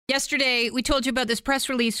Yesterday, we told you about this press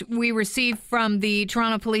release we received from the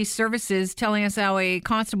Toronto Police Services telling us how a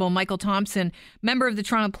constable, Michael Thompson, member of the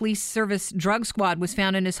Toronto Police Service drug squad, was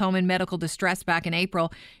found in his home in medical distress back in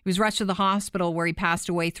April. He was rushed to the hospital where he passed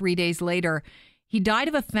away 3 days later. He died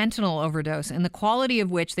of a fentanyl overdose, and the quality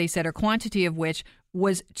of which, they said, or quantity of which,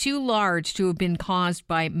 was too large to have been caused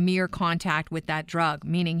by mere contact with that drug,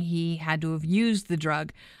 meaning he had to have used the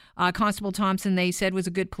drug. Constable Thompson, they said, was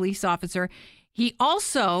a good police officer. He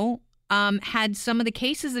also had some of the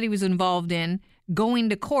cases that he was involved in going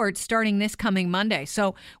to court starting this coming Monday.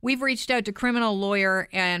 So we've reached out to criminal lawyer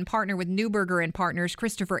and partner with Neuberger and Partners,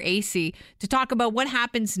 Christopher Acey, to talk about what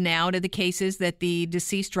happens now to the cases that the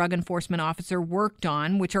deceased drug enforcement officer worked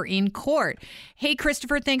on, which are in court. Hey,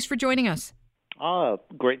 Christopher, thanks for joining us.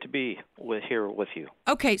 Great to be here with you.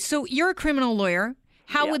 Okay, so you're a criminal lawyer.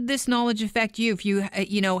 How would this knowledge affect you if you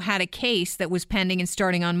had a case that was pending and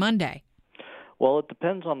starting on Monday? Well, it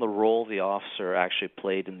depends on the role the officer actually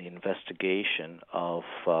played in the investigation of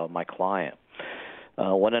my client.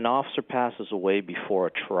 When an officer passes away before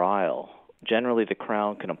a trial, generally the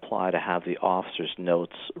Crown can apply to have the officer's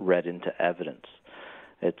notes read into evidence.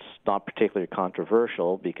 It's not particularly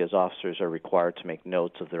controversial because officers are required to make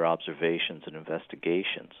notes of their observations and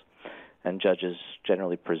investigations. And judges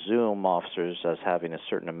generally presume officers as having a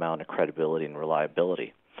certain amount of credibility and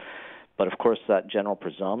reliability. But of course, that general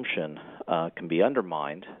presumption can be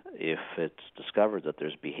undermined if it's discovered that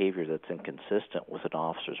there's behavior that's inconsistent with an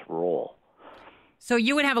officer's role. So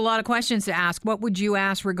you would have a lot of questions to ask. What would you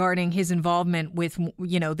ask regarding his involvement with,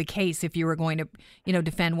 the case if you were going to,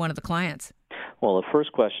 defend one of the clients? Well, the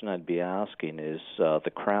first question I'd be asking is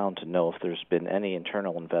the Crown to know if there's been any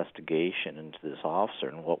internal investigation into this officer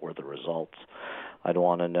and what were the results. I'd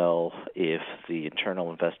want to know if the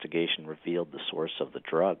internal investigation revealed the source of the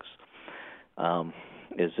drugs.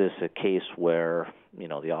 Is this a case where,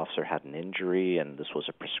 the officer had an injury and this was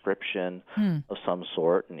a prescription of some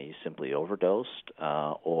sort and he simply overdosed,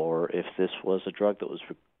 or if this was a drug that was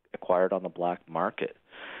acquired on the black market?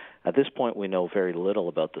 At this point, we know very little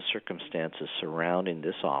about the circumstances surrounding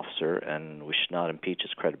this officer, and we should not impeach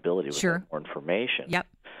his credibility without more information. Yep.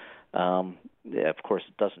 Of course,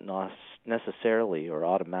 it doesn't necessarily or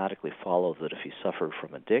automatically follow that if he suffered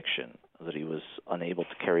from addiction, that he was unable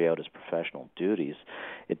to carry out his professional duties.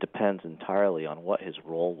 It depends entirely on what his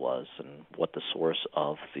role was and what the source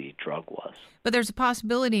of the drug was. But there's a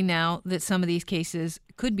possibility now that some of these cases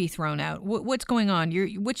could be thrown out. What's going on?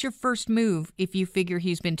 What's your first move if you figure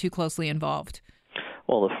he's been too closely involved?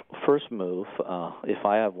 Well, the first move, if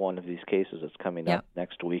I have one of these cases that's coming up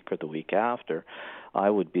next week or the week after, I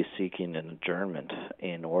would be seeking an adjournment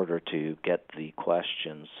in order to get the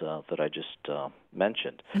questions that I just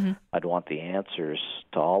mentioned. Mm-hmm. I'd want the answers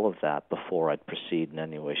to all of that before I'd proceed in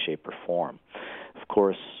any way, shape, or form. Of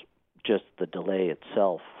course, just the delay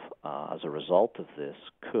itself as a result of this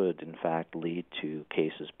could, in fact, lead to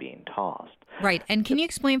cases being tossed. Right. And can you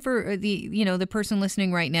explain for the person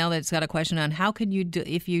listening right now that's got a question on how could you,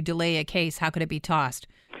 if you delay a case, how could it be tossed?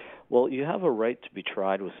 Well, you have a right to be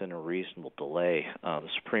tried within a reasonable delay. The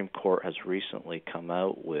Supreme Court has recently come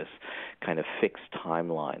out with kind of fixed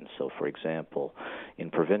timelines. So, for example,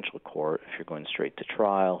 in provincial court, if you're going straight to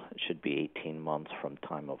trial, it should be 18 months from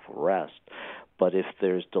time of arrest. But if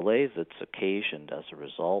there's delay that's occasioned as a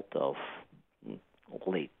result of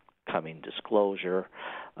late coming disclosure,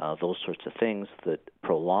 those sorts of things that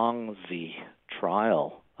prolong the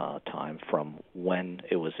trial time from when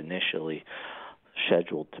it was initially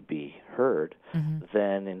scheduled to be heard,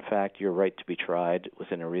 then, in fact, your right to be tried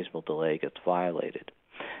within a reasonable delay gets violated.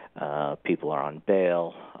 People are on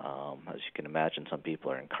bail. As you can imagine, some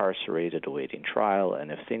people are incarcerated awaiting trial,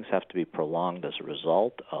 and if things have to be prolonged as a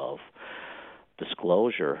result of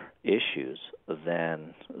disclosure issues,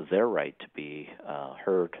 then their right to be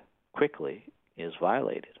heard quickly is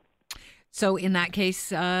violated. So in that case,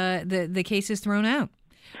 the case is thrown out?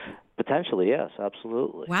 Potentially, yes,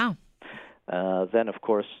 absolutely. Wow. Then, of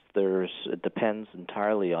course, it depends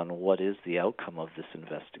entirely on what is the outcome of this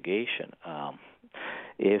investigation.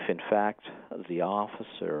 If, in fact, the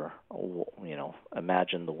officer,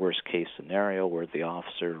 imagine the worst-case scenario where the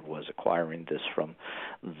officer was acquiring this from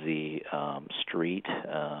the street,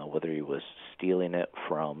 whether he was stealing it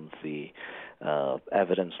from the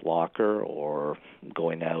evidence locker or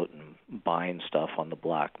going out and buying stuff on the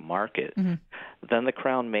black market, then the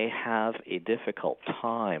Crown may have a difficult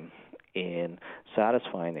time in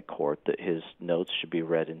satisfying the court that his notes should be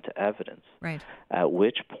read into evidence. Right. At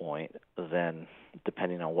which point, then,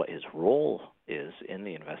 depending on what his role is in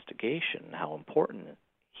the investigation, how important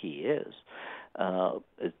he is,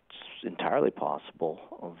 it's entirely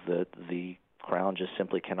possible that the Crown just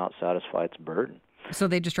simply cannot satisfy its burden. So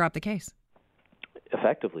they just dropped the case.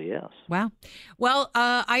 Effectively, yes. Wow. Well,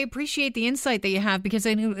 I appreciate the insight that you have, because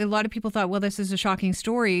I knew a lot of people thought, well, this is a shocking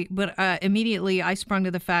story. But immediately I sprung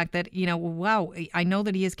to the fact that, wow, I know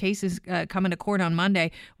that he has cases coming to court on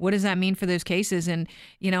Monday. What does that mean for those cases? And,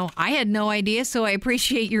 I had no idea. So I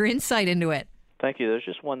appreciate your insight into it. Thank you. There's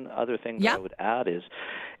just one other thing that I would add is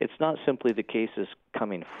it's not simply the cases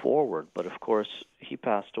coming forward, but of course he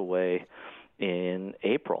passed away in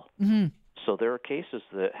April. Mm-hmm. So there are cases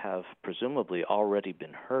that have presumably already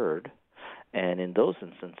been heard, and in those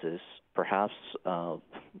instances, perhaps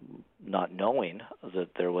not knowing that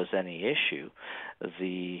there was any issue,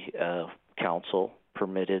 the counsel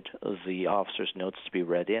permitted the officer's notes to be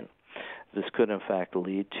read in. This could, in fact,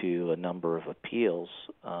 lead to a number of appeals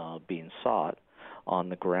being sought on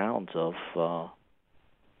the grounds of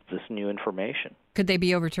this new information. Could they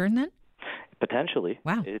be overturned then? Potentially.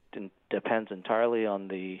 Wow. It depends entirely on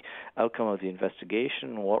the outcome of the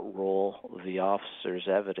investigation, what role the officer's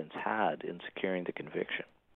evidence had in securing the conviction.